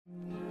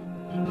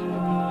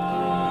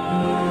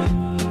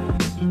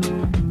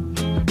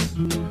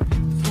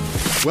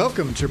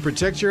Welcome to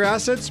Protect Your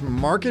Assets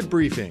Market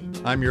Briefing.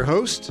 I'm your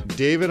host,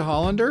 David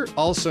Hollander,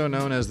 also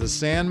known as the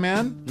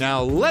Sandman.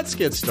 Now let's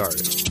get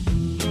started.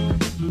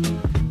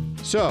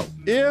 So,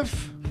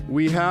 if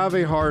we have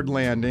a hard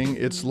landing,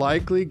 it's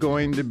likely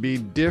going to be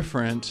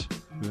different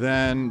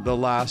than the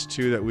last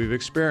two that we've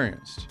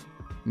experienced.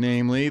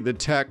 Namely, the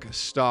tech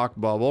stock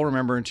bubble.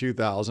 Remember in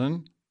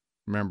 2000?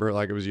 Remember it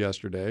like it was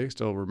yesterday.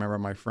 Still remember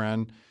my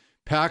friend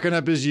packing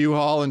up his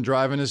U-Haul and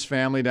driving his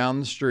family down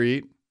the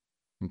street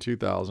in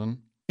 2000.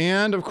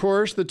 And, of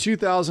course, the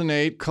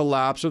 2008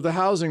 collapse of the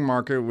housing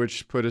market,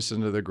 which put us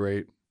into the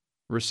Great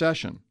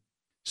Recession.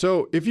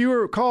 So, if you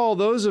recall,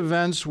 those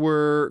events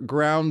were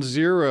ground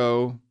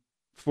zero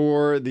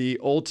for the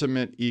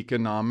ultimate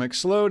economic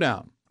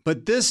slowdown.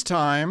 But this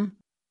time,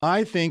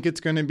 I think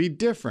it's going to be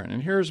different.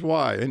 And here's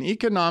why. An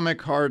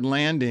economic hard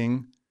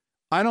landing,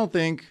 I don't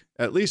think,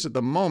 at least at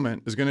the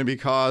moment, is going to be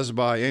caused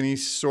by any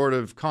sort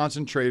of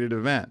concentrated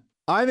event.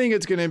 I think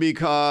it's going to be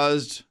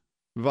caused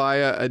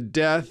via a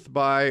death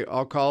by,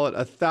 I'll call it,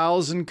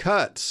 1,000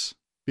 cuts.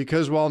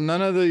 Because while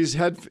none of these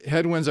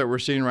headwinds that we're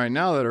seeing right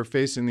now that are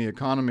facing the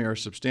economy are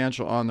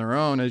substantial on their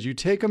own, as you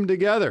take them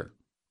together,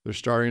 they're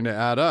starting to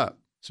add up.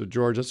 So,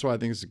 George, that's why I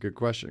think it's a good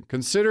question.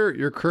 Consider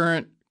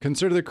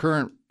the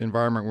current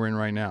environment we're in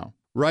right now.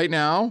 Right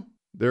now,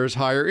 there's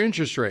higher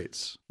interest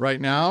rates.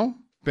 Right now,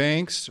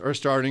 banks are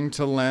starting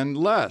to lend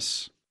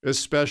less,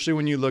 especially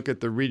when you look at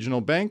the regional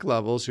bank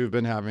levels who've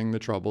been having the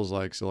troubles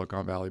like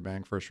Silicon Valley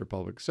Bank, First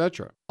Republic,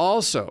 etc.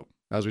 Also,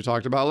 as we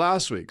talked about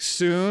last week,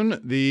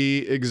 soon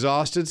the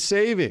exhausted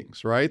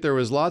savings, right? There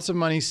was lots of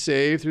money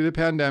saved through the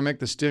pandemic,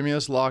 the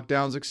stimulus,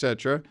 lockdowns,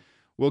 etc.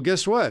 Well,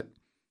 guess what?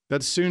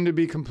 That's soon to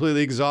be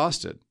completely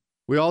exhausted.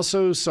 We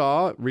also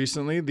saw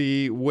recently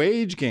the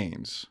wage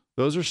gains.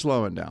 Those are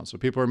slowing down, so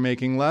people are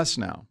making less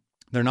now.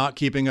 They're not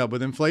keeping up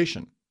with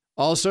inflation.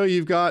 Also,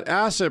 you've got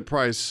asset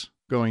price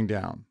going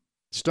down.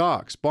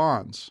 Stocks,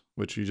 bonds,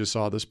 which you just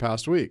saw this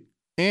past week.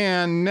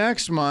 And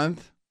next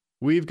month,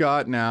 we've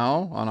got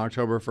now, on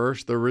October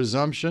 1st, the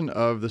resumption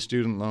of the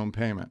student loan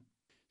payment.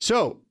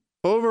 So,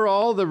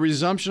 overall, the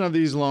resumption of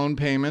these loan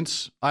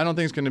payments, I don't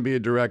think it's going to be a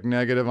direct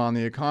negative on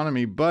the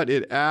economy, but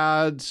it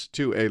adds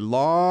to a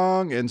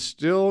long and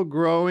still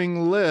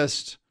growing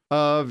list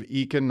of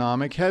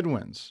economic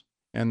headwinds.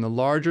 And the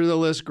larger the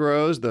list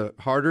grows, the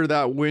harder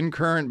that wind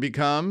current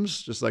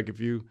becomes, just like if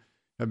you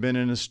have been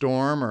in a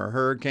storm or a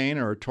hurricane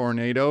or a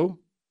tornado,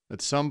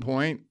 at some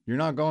point, you're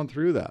not going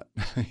through that.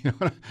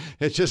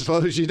 It just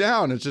slows you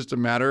down. It's just a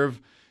matter of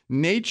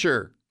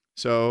nature.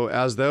 So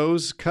as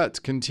those cuts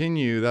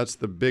continue, that's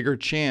the bigger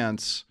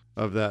chance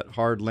of that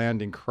hard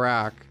landing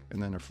crack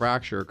and then a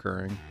fracture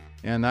occurring.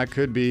 And that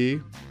could be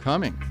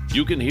coming.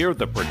 You can hear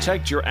the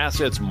Protect Your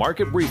Assets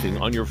Market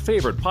Briefing on your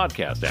favorite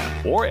podcast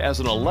app or as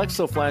an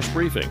Alexa flash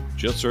briefing.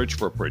 Just search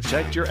for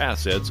Protect Your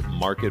Assets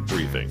Market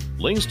Briefing.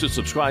 Links to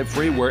subscribe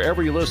free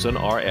wherever you listen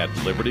are at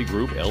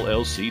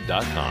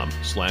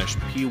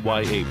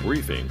libertygroupllc.com/PYA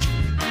briefing.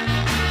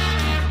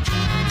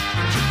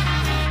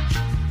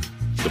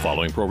 The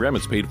following program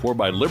is paid for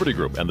by Liberty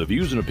Group, and the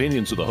views and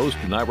opinions of the host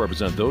do not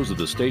represent those of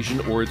the station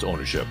or its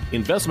ownership.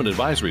 Investment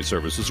advisory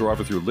services are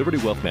offered through Liberty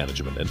Wealth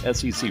Management, an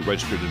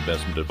SEC-registered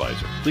investment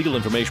advisor. Legal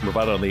information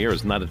provided on the air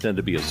is not intended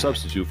to be a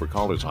substitute for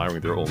callers hiring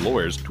their own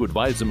lawyers to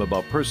advise them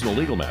about personal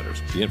legal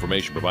matters. The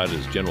information provided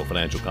is general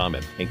financial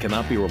comment and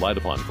cannot be relied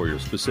upon for your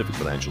specific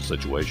financial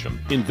situation.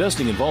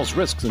 Investing involves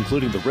risks,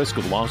 including the risk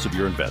of loss of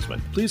your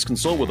investment. Please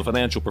consult with a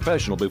financial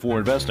professional before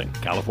investing.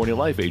 California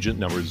Life Agent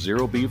number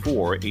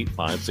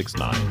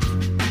 0B48569.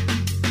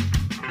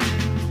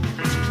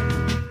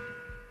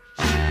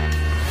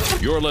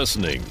 You're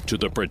listening to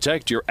the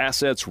Protect Your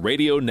Assets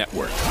Radio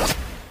Network.